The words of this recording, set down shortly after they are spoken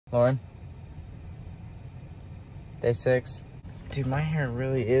Lauren? Day 6. Dude, my hair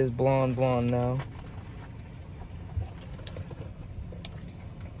really is blonde now.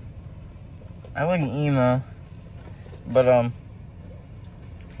 I look emo. But,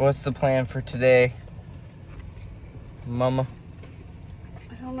 what's the plan for today, Mama?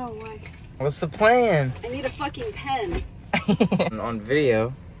 I don't know why. What's the plan? I need a fucking pen. On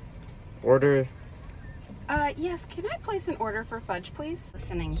video, order. Yes, can I place an order for Fudge, please?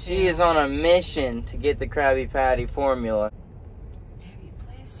 Listening to... She is on a mission to get the Krabby Patty formula. Have you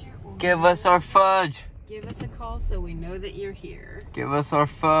placed your order? Give us our fudge. Give us a call so we know that you're here. Give us our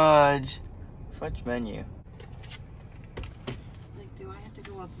fudge. Fudge menu. Like, do I have to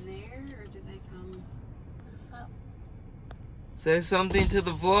go up there, or do they come... What's up? Say something to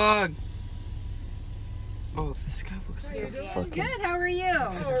the vlog. Oh, this guy looks like a fucking... Good, how are you?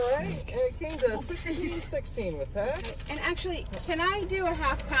 Alright, it came to 16 with tax. And actually, can I do a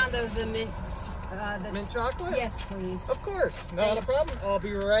half pound of the mint... Mint chocolate? Yes, please. Of course, not a problem. I'll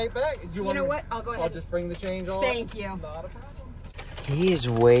be right back. You know what? I'll go ahead. I'll just bring the change on. Thank you. Not a problem. He is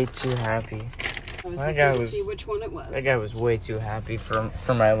way too happy. I was That looking guy to was- see which one it was. That guy was way too happy for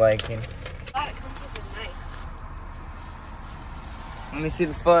my liking. God, it comes with a knife. Let me see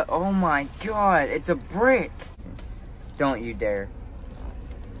the foot. Oh my god, it's a brick. Don't you dare.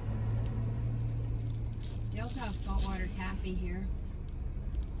 You also have saltwater taffy here.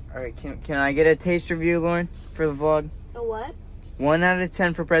 Alright, can I get a taste review, Lauren, for the vlog? A what? 1 out of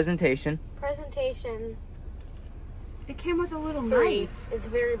 10 for presentation. Presentation. It came with a little 3. knife. It's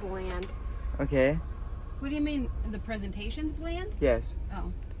very bland. Okay. What do you mean? The presentation's bland? Yes.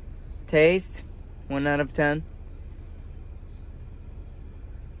 Oh. Taste. 1 out of 10.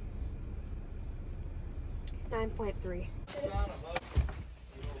 9.3.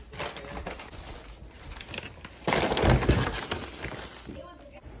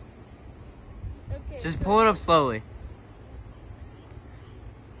 Just pull it up slowly.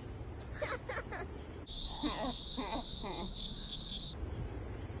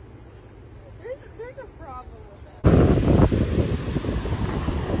 There's a problem with that.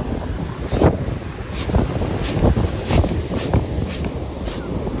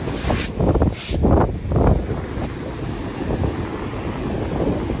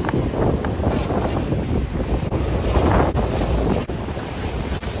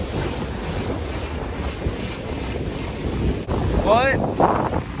 What?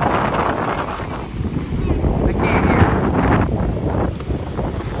 I can't hear.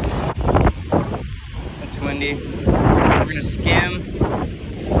 It's windy. We're gonna skim.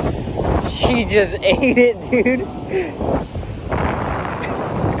 She just ate it, dude.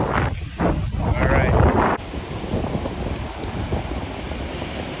 Alright.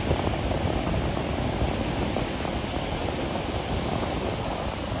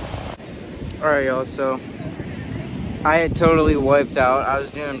 Alright, y'all, so I had totally wiped out. I was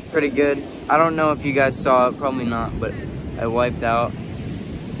doing pretty good. I don't know if you guys saw it, probably not, but I wiped out.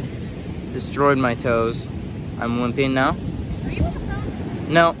 Destroyed my toes. I'm limping now. Are you on the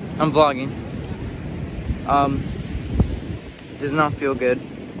phone? No, I'm vlogging. Does not feel good.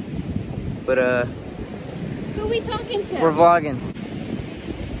 But Who are we talking to? we're vlogging.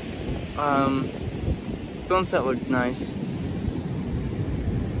 Sunset looked nice.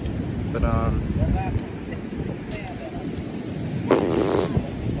 But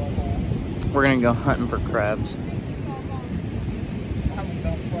we're gonna go hunting for crabs.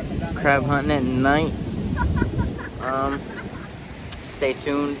 Crab hunting at night. Stay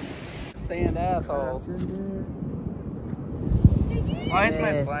tuned. Sand asshole. Why is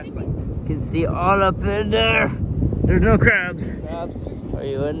my flashlight? Can see all up in there. There's no crabs. Crabs. Are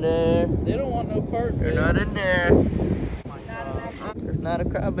you in there? They don't want no part. You're not in there. There's not a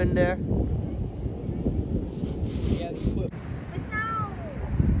crab in there. Yeah, just put.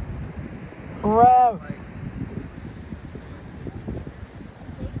 Crab.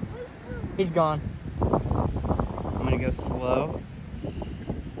 He's gone. I'm gonna go slow. I'm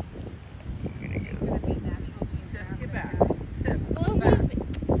gonna go. Sis, get back. Slow moving.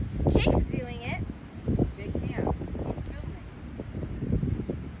 Jake's doing it. Jake can't. He's filming.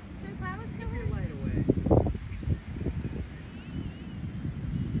 If I was Give your filming. light away.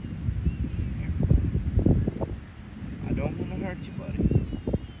 I don't want to hurt you, buddy.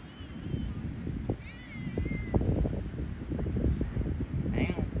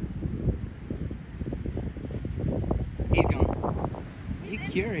 Hang on. He's gone. You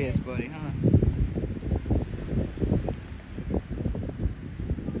curious, buddy, huh?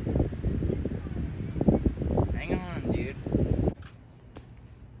 Hang on, dude.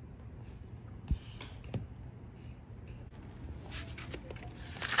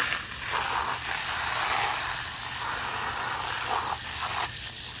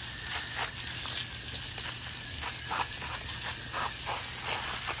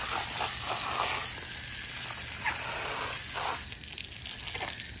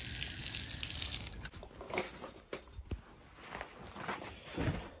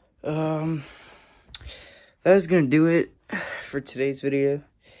 That was gonna do it for today's video.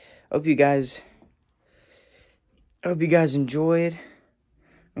 I hope you guys enjoyed.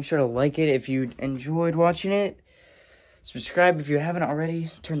 Make sure to like it if you enjoyed watching it. Subscribe if you haven't already.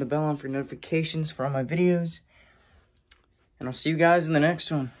 Turn the bell on for notifications for all my videos. And I'll see you guys in the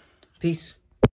next one. Peace.